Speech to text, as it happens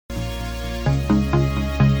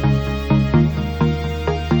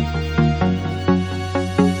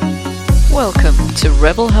Welcome to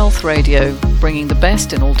Rebel Health Radio, bringing the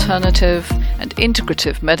best in alternative and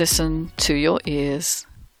integrative medicine to your ears.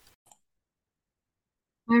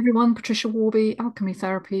 Hi everyone, Patricia Warby, Alchemy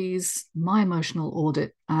Therapies, My Emotional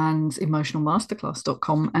Audit and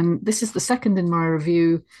emotionalmasterclass.com. And this is the second in my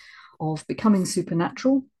review of Becoming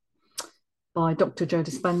Supernatural by Dr. Joe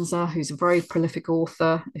Dispenza, who's a very prolific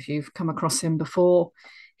author. If you've come across him before,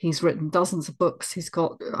 he's written dozens of books. He's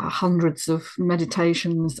got hundreds of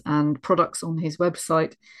meditations and products on his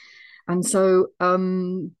website. And so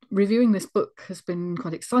reviewing this book has been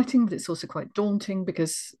quite exciting, but it's also quite daunting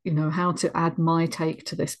because, you know, how to add my take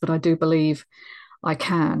to this, but I do believe I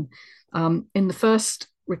can. In the first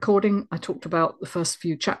recording, I talked about the first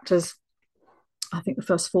few chapters, I think the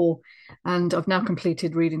first four, and I've now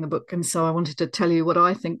completed reading the book. And so I wanted to tell you what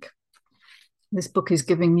I think this book is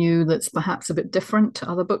giving you that's perhaps a bit different to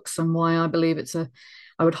other books, and why I believe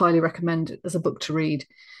I would highly recommend it as a book to read.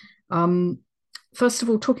 First of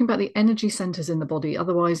all, talking about the energy centers in the body,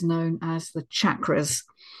 otherwise known as the chakras.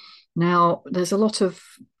 Now, there's a lot of,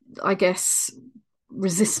 I guess,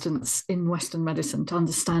 resistance in Western medicine to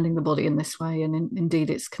understanding the body in this way. And indeed,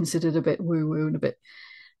 it's considered a bit woo-woo and a bit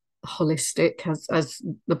holistic, as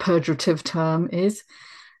the pejorative term is.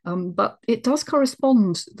 But it does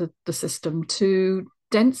correspond, the system, to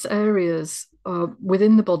dense areas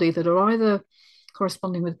within the body that are either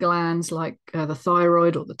corresponding with glands like the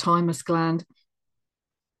thyroid or the thymus gland,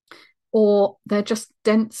 or they're just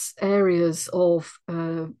dense areas of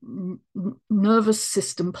nervous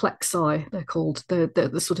system plexi, they're called. They're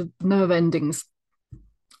the sort of nerve endings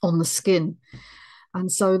on the skin. And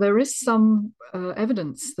so there is some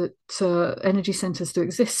evidence that energy centers do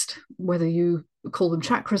exist. Whether you call them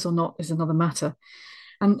chakras or not is another matter.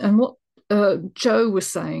 And what Joe was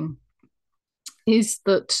saying is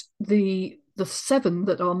that the seven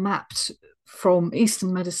that are mapped from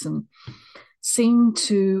Eastern medicine seem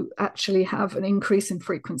to actually have an increase in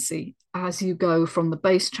frequency as you go from the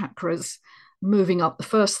base chakras moving up. The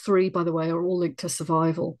first three, by the way, are all linked to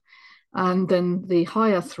survival. And then the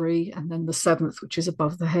higher three, and then the seventh, which is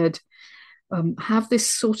above the head, have this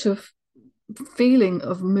sort of feeling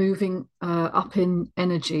of moving up in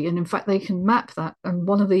energy. And in fact, they can map that. And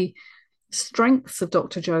one of the strengths of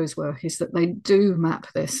Dr. Joe's work is that they do map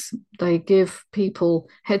this. They give people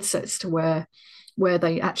headsets to wear where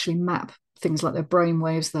they actually map things like their brain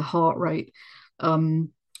waves, their heart rate,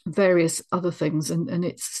 various other things. And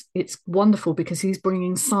it's wonderful because he's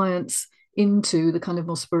bringing science into the kind of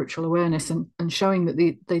more spiritual awareness and showing that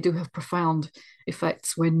they do have profound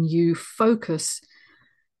effects when you focus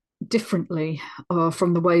differently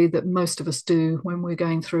from the way that most of us do when we're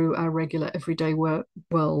going through our regular everyday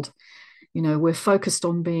world. You know, we're focused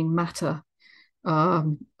on being matter,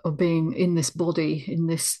 or being in this body, in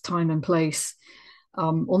this time and place,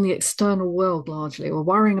 on the external world largely. We're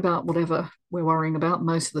worrying about whatever we're worrying about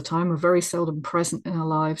most of the time. We're very seldom present in our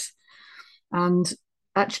lives. And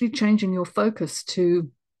actually changing your focus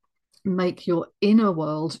to make your inner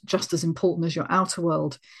world just as important as your outer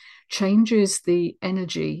world changes the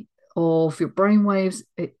energy of your brain waves.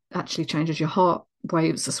 It actually changes your heart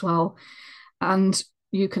waves as well. And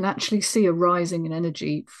you can actually see a rising in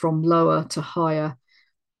energy from lower to higher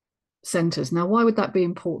centers. Now, why would that be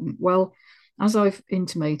important? Well, as I've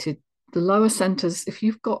intimated, the lower centers, if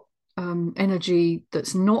you've got energy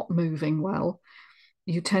that's not moving well,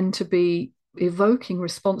 you tend to be evoking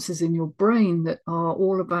responses in your brain that are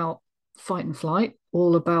all about fight and flight,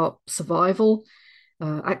 all about survival,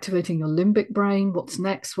 activating your limbic brain. What's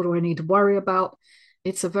next? What do I need to worry about?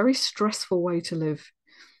 It's a very stressful way to live.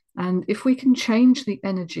 And if we can change the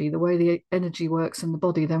energy, the way the energy works in the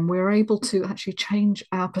body, then we're able to actually change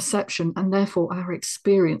our perception and therefore our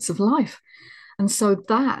experience of life. And so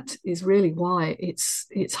that is really why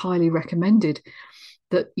it's highly recommended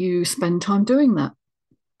that you spend time doing that.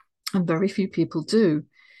 And very few people do.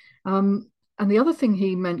 And the other thing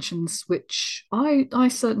he mentions, which I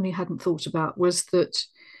certainly hadn't thought about, was that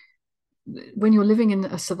when you're living in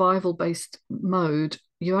a survival-based mode,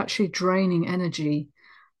 you're actually draining energy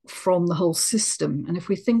from the whole system. And if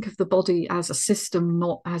we think of the body as a system,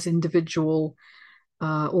 not as individual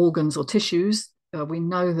organs or tissues, we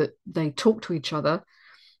know that they talk to each other,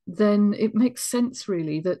 then it makes sense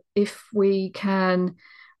really that if we can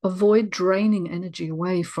avoid draining energy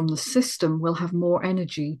away from the system, we'll have more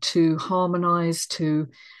energy to harmonize, to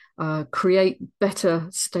create better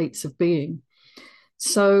states of being.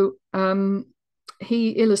 So he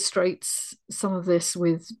illustrates some of this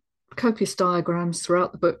with copious diagrams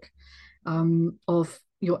throughout the book of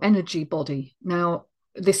your energy body. Now,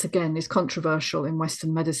 this again is controversial in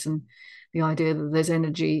Western medicine, the idea that there's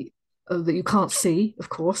energy that you can't see, of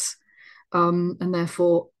course, And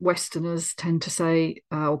therefore, Westerners tend to say,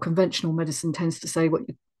 or conventional medicine tends to say, what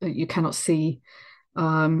you cannot see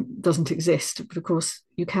doesn't exist. But of course,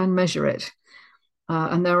 you can measure it.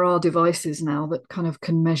 And there are devices now that kind of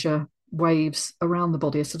can measure waves around the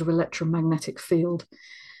body, a sort of electromagnetic field.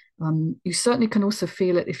 You certainly can also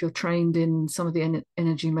feel it if you're trained in some of the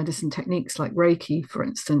energy medicine techniques like Reiki, for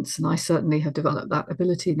instance. And I certainly have developed that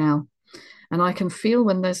ability now. And I can feel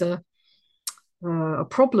when there's a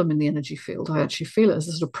problem in the energy field. I actually feel it as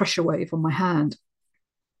a sort of pressure wave on my hand,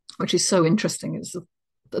 which is so interesting. It's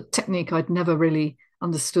a technique I'd never really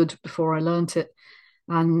understood before I learnt it.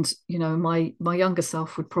 And my younger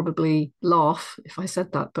self would probably laugh if I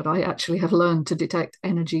said that, but I actually have learned to detect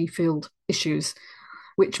energy field issues,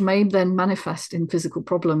 which may then manifest in physical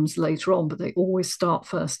problems later on, but they always start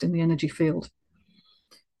first in the energy field.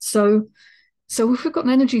 So if we've got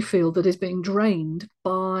an energy field that is being drained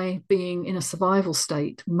by being in a survival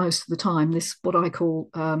state most of the time, this what I call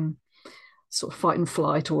sort of fight and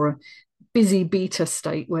flight, or a busy beta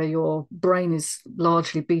state where your brain is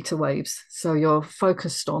largely beta waves. So you're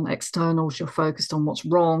focused on externals, you're focused on what's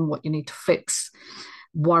wrong, what you need to fix,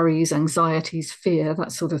 worries, anxieties, fear,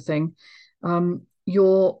 that sort of thing.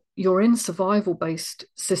 You're in survival-based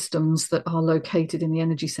systems that are located in the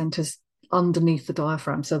energy centers underneath the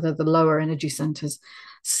diaphragm. So they're the lower energy centers,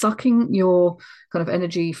 sucking your kind of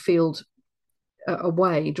energy field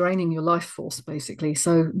away, draining your life force, basically.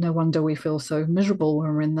 So no wonder we feel so miserable when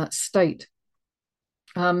we're in that state.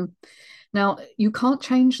 Now, you can't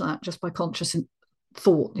change that just by conscious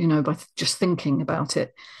thought, by just thinking about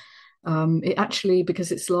it. It actually,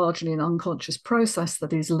 because it's largely an unconscious process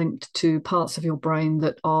that is linked to parts of your brain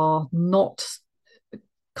that are not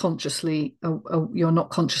consciously, you're not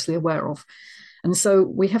consciously aware of. And so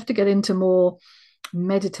we have to get into more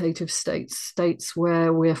meditative states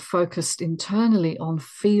where we're focused internally on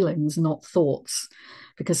feelings, not thoughts,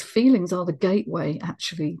 because feelings are the gateway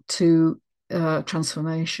actually to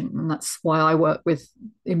transformation. And that's why I work with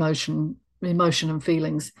emotion and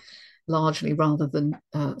feelings largely rather than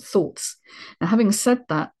thoughts. Now, having said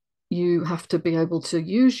that, you have to be able to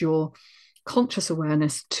use your conscious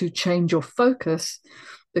awareness to change your focus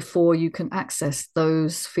before you can access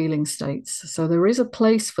those feeling states. So there is a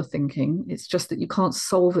place for thinking. It's just that you can't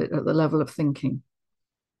solve it at the level of thinking.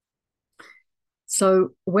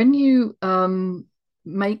 So when you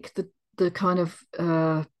make the kind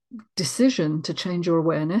of decision to change your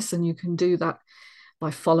awareness, and you can do that by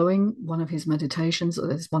following one of his meditations, or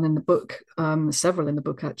there's one in the book, several in the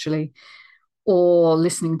book actually, or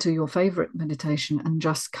listening to your favorite meditation and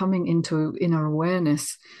just coming into inner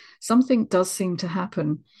awareness, something does seem to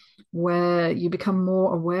happen where you become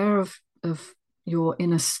more aware of your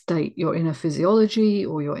inner state, your inner physiology,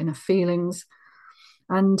 or your inner feelings.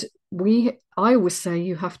 And I always say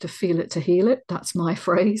you have to feel it to heal it. That's my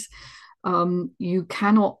phrase. You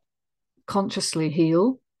cannot consciously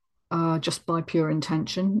heal just by pure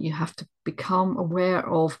intention. You have to become aware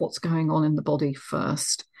of what's going on in the body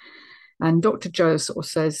first. And Dr. Joe sort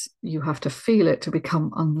of says you have to feel it to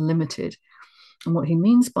become unlimited. And what he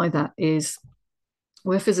means by that is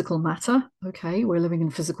we're physical matter. Okay, we're living in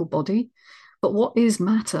a physical body. But what is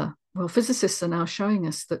matter? Well, physicists are now showing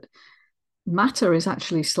us that matter is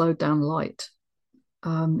actually slowed down light.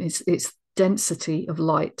 It's density of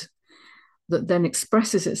light that then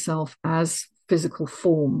expresses itself as physical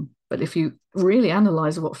form. But if you really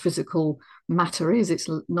analyze what physical matter is, it's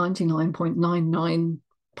 99.99,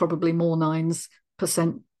 probably more nines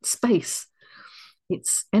percent space.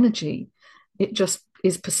 It's energy. It just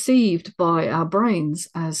is perceived by our brains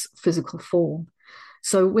as physical form.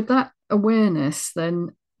 So with that awareness,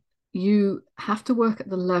 then you have to work at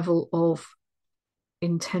the level of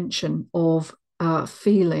intention, of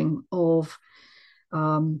feeling, of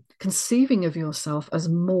conceiving of yourself as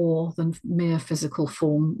more than mere physical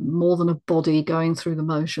form, more than a body going through the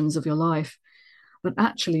motions of your life, but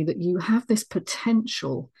actually that you have this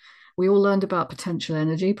potential. We all learned about potential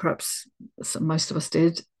energy, perhaps most of us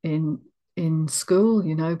did in school.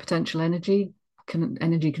 Potential energy can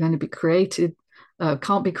only be created,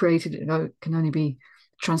 can't be created. Can only be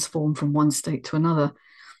transformed from one state to another.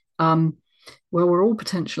 Well, we're all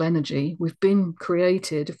potential energy. We've been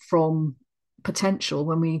created from potential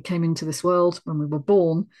when we came into this world, when we were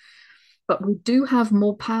born, but we do have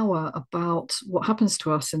more power about what happens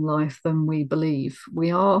to us in life than we believe.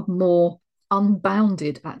 We are more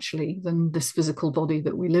unbounded, actually, than this physical body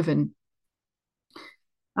that we live in.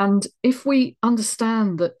 And if we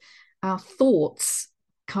understand that our thoughts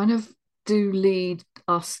kind of do lead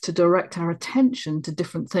us to direct our attention to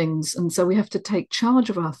different things, and so we have to take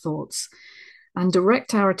charge of our thoughts and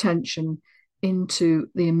direct our attention into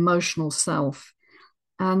the emotional self.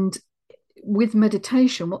 And with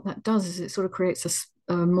meditation, what that does is it sort of creates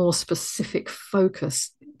a more specific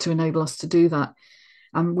focus to enable us to do that.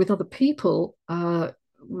 And with other people,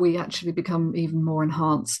 we actually become even more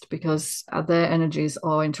enhanced because their energies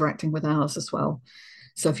are interacting with ours as well.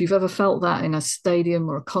 So if you've ever felt that in a stadium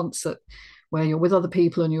or a concert where you're with other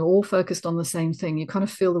people and you're all focused on the same thing, you kind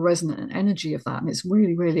of feel the resonant energy of that. And it's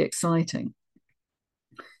really, really exciting.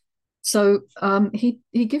 So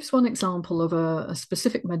he gives one example of a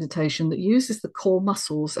specific meditation that uses the core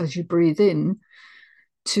muscles as you breathe in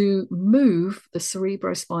to move the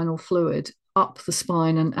cerebrospinal fluid up the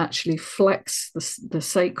spine and actually flex the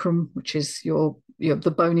sacrum, which is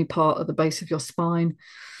the bony part at the base of your spine.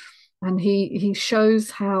 And he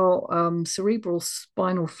shows how cerebral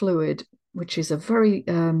spinal fluid, which is a very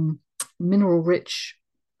mineral rich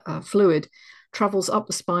fluid, travels up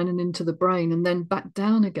the spine and into the brain and then back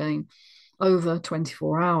down again over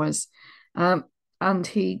 24 hours. And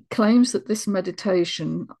he claims that this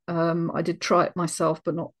meditation, I did try it myself,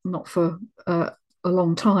 but not for a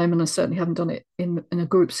long time, and I certainly haven't done it in a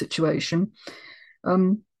group situation,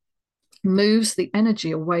 moves the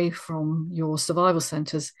energy away from your survival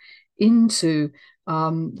centers into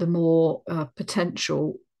the more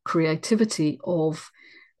potential creativity of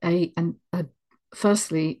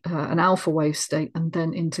firstly an alpha wave state and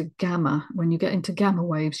then into gamma. When you get into gamma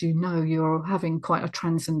waves, you know you're having quite a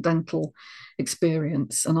transcendental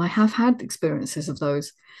experience. And I have had experiences of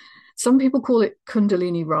those. Some people call it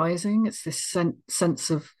Kundalini rising. It's this sense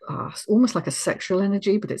of almost like a sexual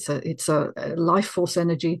energy, but it's a life force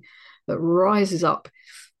energy that rises up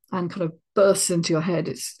and kind of bursts into your head.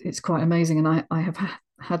 It's quite amazing. And I have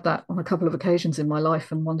had that on a couple of occasions in my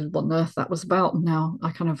life and wondered what on earth that was about. And now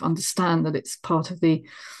I kind of understand that it's part of the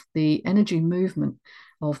energy movement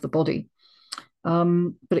of the body.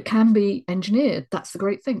 But it can be engineered. That's the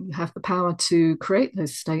great thing. You have the power to create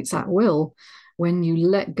those states at will when you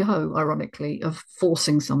let go, ironically, of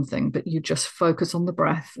forcing something, but you just focus on the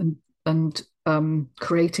breath and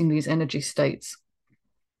creating these energy states.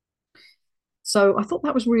 So I thought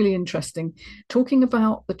that was really interesting, talking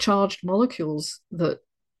about the charged molecules that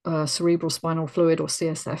cerebral spinal fluid, or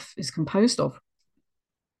CSF, is composed of,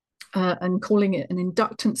 and calling it an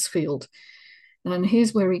inductance field. And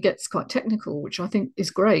here's where he gets quite technical, which I think is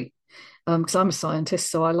great, because I'm a scientist,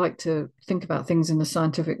 so I like to think about things in a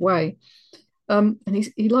scientific way. And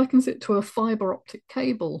he likens it to a fiber optic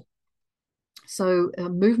cable. So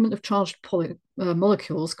movement of charged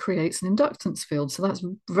molecules creates an inductance field. So that's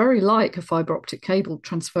very like a fiber optic cable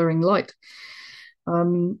transferring light.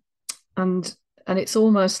 And it's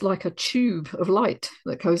almost like a tube of light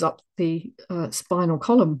that goes up the spinal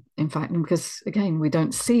column, in fact, because again, we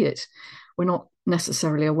don't see it. We're not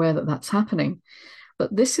necessarily aware that that's happening.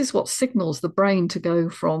 But this is what signals the brain to go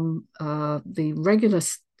from the regular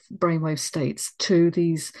brainwave states to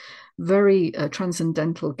these very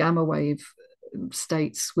transcendental gamma wave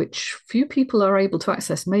states, which few people are able to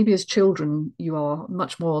access. Maybe as children, you are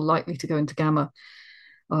much more likely to go into gamma.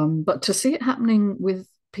 But to see it happening with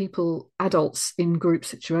people, adults in group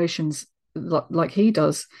situations like he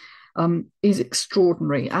does, is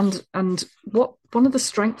extraordinary. And what one of the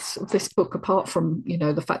strengths of this book, apart from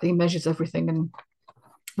the fact that he measures everything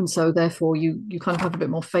and so therefore you kind of have a bit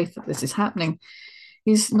more faith that this is happening,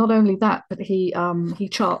 is not only that, but he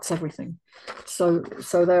charts everything. So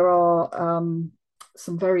there are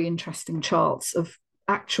some very interesting charts of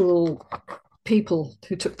actual people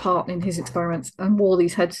who took part in his experiments and wore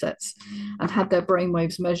these headsets and had their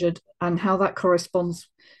brainwaves measured and how that corresponds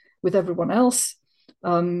with everyone else.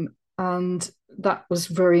 And that was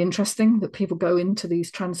very interesting, that people go into these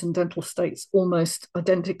transcendental states almost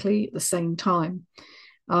identically at the same time.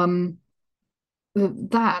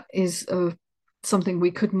 That is something we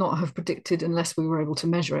could not have predicted unless we were able to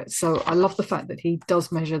measure it. So I love the fact that he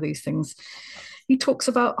does measure these things. He talks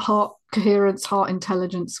about heart coherence, heart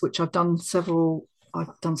intelligence, which I've done several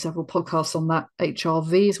podcasts on that.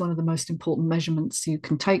 HRV is one of the most important measurements you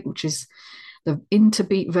can take, which is the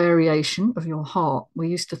interbeat variation of your heart. We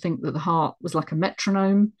used to think that the heart was like a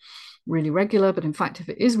metronome, really regular, but in fact, if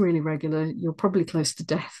it is really regular, you're probably close to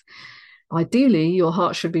death. Ideally, your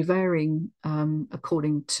heart should be varying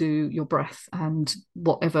according to your breath and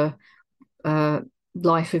whatever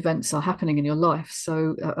life events are happening in your life.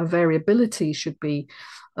 So a variability should be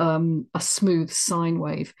a smooth sine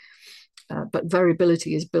wave. But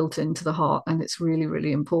variability is built into the heart, and it's really,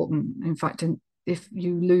 really important. In fact, if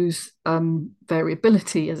you lose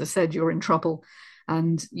variability, as I said, you're in trouble,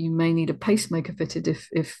 and you may need a pacemaker fitted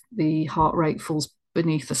if the heart rate falls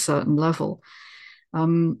beneath a certain level.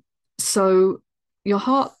 So your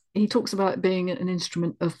heart he talks about it being an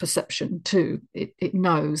instrument of perception too. It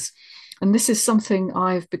knows. And this is something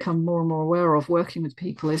I've become more and more aware of working with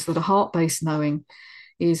people, is that a heart-based knowing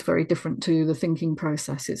is very different to the thinking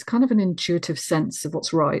process. It's kind of an intuitive sense of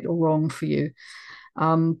what's right or wrong for you.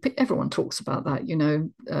 Everyone talks about that,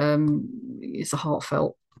 it's a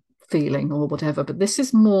heartfelt feeling or whatever, but this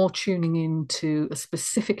is more tuning into a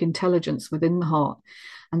specific intelligence within the heart.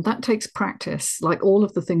 And that takes practice, like all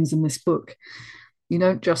of the things in this book. You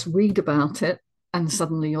don't just read about it and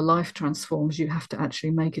suddenly your life transforms. You have to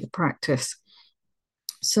actually make it a practice.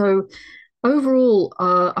 So overall,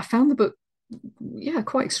 I found the book,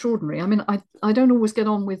 quite extraordinary. I mean, I don't always get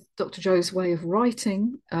on with Dr. Joe's way of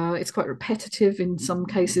writing. It's quite repetitive in some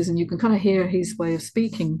cases, and you can kind of hear his way of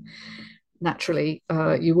speaking. Naturally,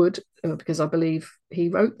 you would, because I believe he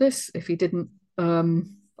wrote this. If he didn't,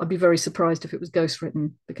 I'd be very surprised if it was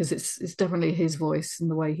ghostwritten, because it's definitely his voice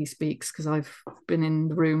and the way he speaks, because I've been in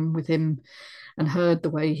the room with him and heard the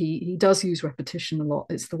way he does use repetition a lot.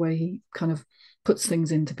 It's the way he kind of puts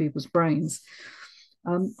things into people's brains.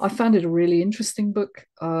 I found it a really interesting book.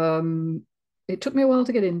 It took me a while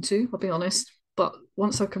to get into, I'll be honest, but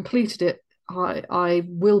once I completed it, I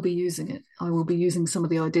will be using it. I will be using some of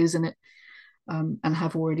the ideas in it, and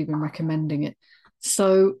have already been recommending it.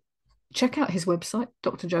 So check out his website,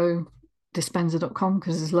 drjoedispenza.com,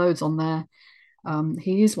 because there's loads on there.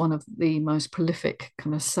 He is one of the most prolific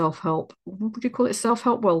kind of self-help, what would you call it?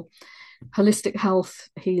 Self-help? Well, holistic health,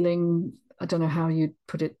 healing, I don't know how you'd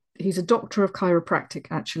put it. He's a doctor of chiropractic,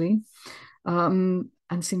 actually, and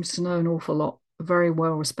seems to know an awful lot. A very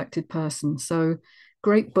well-respected person. So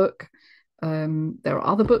great book. There are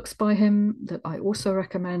other books by him that I also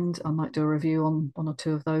recommend. I might do a review on one or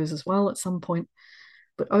two of those as well at some point.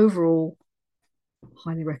 But overall,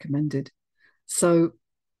 highly recommended. So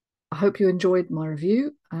I hope you enjoyed my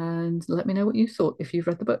review, and let me know what you thought if you've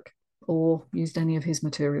read the book or used any of his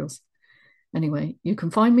materials. Anyway, you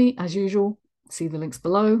can find me as usual. See the links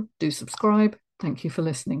below. Do subscribe. Thank you for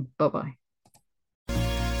listening. Bye-bye.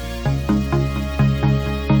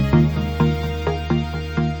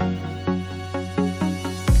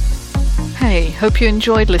 Hey, hope you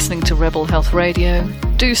enjoyed listening to Rebel Health Radio.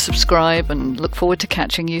 Do subscribe and look forward to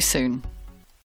catching you soon.